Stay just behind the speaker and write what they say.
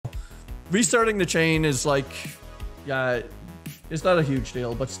Restarting the chain is like, yeah, it's not a huge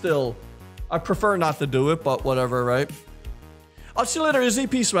deal, but still, I prefer not to do it, but whatever, right? I'll see you later, Izzy.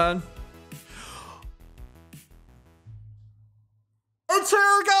 Peace, man. It's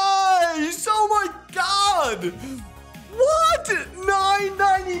here, guys! Oh my god! What?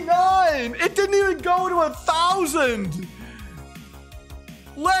 $9.99! It didn't even go to 1,000!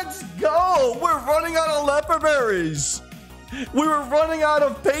 Let's go! We're running out of leopard berries! We were running out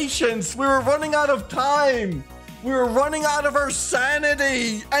of patience! We were running out of time! We were running out of our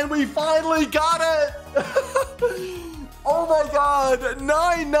sanity! And we finally got it! Oh my god!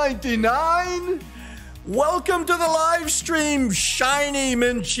 $9.99? Welcome to the live stream, shiny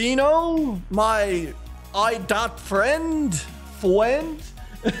Minccino, my friend.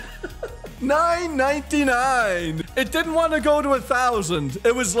 $9.99. It didn't want to go to 1,000.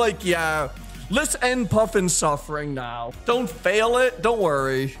 It was like, yeah, let's end Puffin's suffering now. Don't fail it. Don't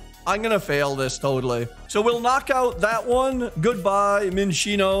worry. I'm gonna fail this totally. So we'll knock out that one. Goodbye,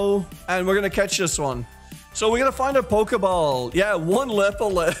 Minccino, and we're gonna catch this one. So we're gonna find a Pokeball. Yeah, one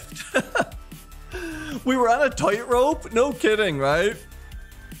level left. We were on a tightrope? No kidding, right?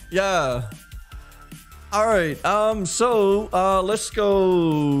 Yeah. All right. Let's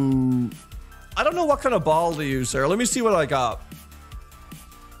go. I don't know what kind of ball to use there. Let me see what I got.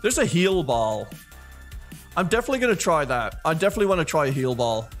 There's a heal ball. I'm definitely going to try that. I definitely want to try a heal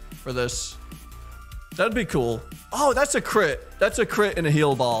ball for this. That'd be cool. Oh, that's a crit. That's a crit and a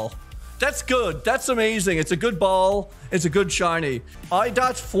heal ball. That's good. That's amazing. It's a good ball. It's a good shiny.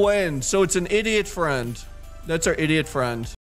 Friend. So it's an idiot friend. That's our idiot friend.